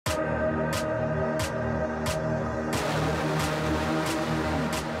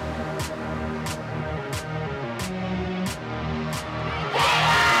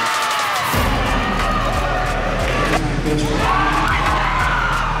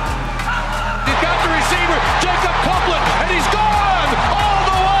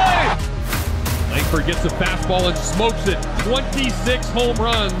Hubert gets the fastball and smokes it. 26 home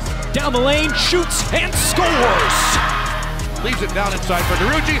runs. Down the lane, shoots and scores. Leaves it down inside for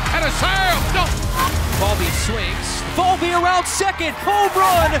Derucci, and a sail! No! Falvey swings. Falvey around second. Home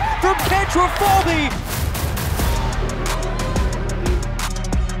run from Kendra Falvey.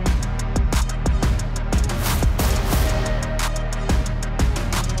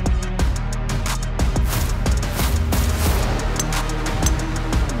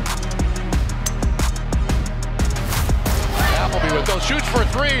 With those shoots for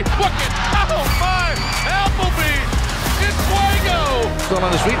three. Look at, oh my! Appleby! It's Fuego! Still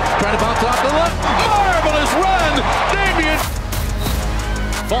on his feet, trying to bounce off the left. Marvelous run! Damian!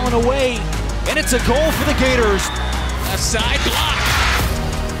 Falling away, and it's a goal for the Gators. A side block.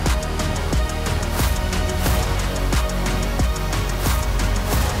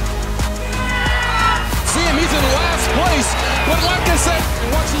 See him, he's in last place. But like I said,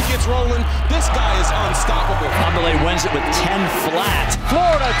 once he gets rolling, this guy is unstoppable. Condelay wins it with 10 flat.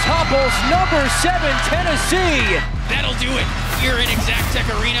 Florida topples number 7 Tennessee. That'll do it here in Exactech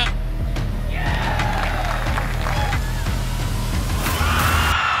Arena.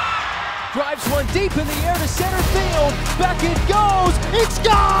 Drives one deep in the air to center field. Back it goes. It's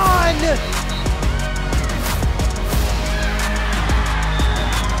gone.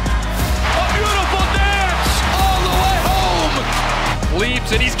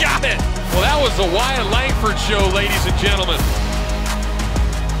 Leaps, and he's got it. Well, that was the Wyatt Langford show, ladies and gentlemen.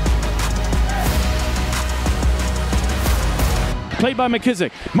 Played by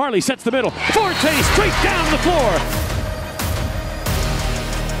McKissick. Marley sets the middle. Forte straight down the floor.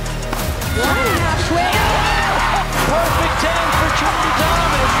 Perfect 10 for Jordan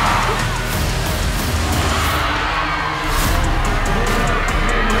Thomas.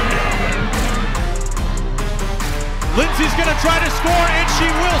 Lindsay's gonna try to score, and she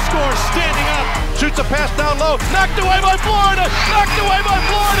will score, standing up. Shoots a pass down low, knocked away by Florida! Knocked away by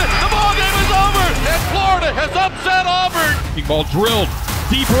Florida! The ball game is over, and Florida has upset Auburn! Ball drilled,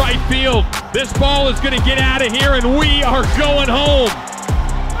 deep right field. This ball is gonna get out of here, and we are going home.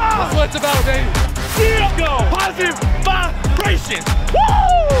 That's what it's about, baby. Go! Positive vibrations!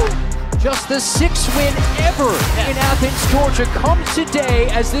 Woo! Just the 6th win ever in Athens, Georgia comes today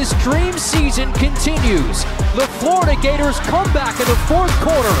as this dream season continues. The Florida Gators come back in the 4th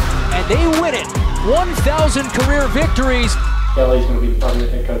quarter and they win it. 1,000 career victories. Kelly's going to be the permanent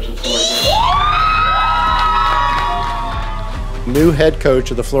head coach of Florida Gators. New head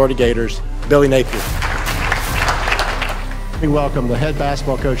coach of the Florida Gators, Billy Napier. We welcome the head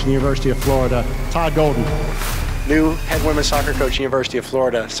basketball coach of the University of Florida, Todd Golden. New head women's soccer coach, University of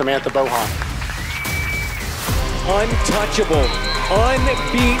Florida, Samantha Bohan. Untouchable,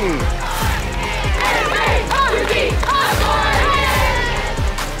 unbeaten.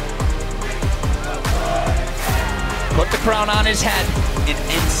 Put the crown on his head, an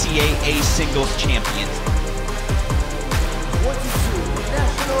NCAA singles champion. 22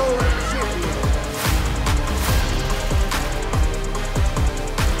 national champion.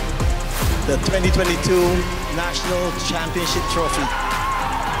 The 2022 National Championship Trophy.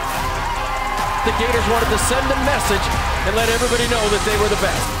 The Gators wanted to send a message and let everybody know that they were the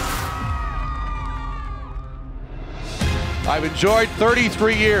best. I've enjoyed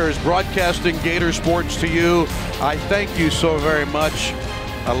 33 years broadcasting Gator sports to you. I thank you so very much.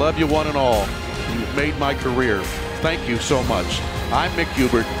 I love you one and all. You've made my career. Thank you so much. I'm Mick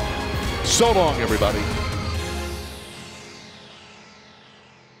Hubert. So long, everybody.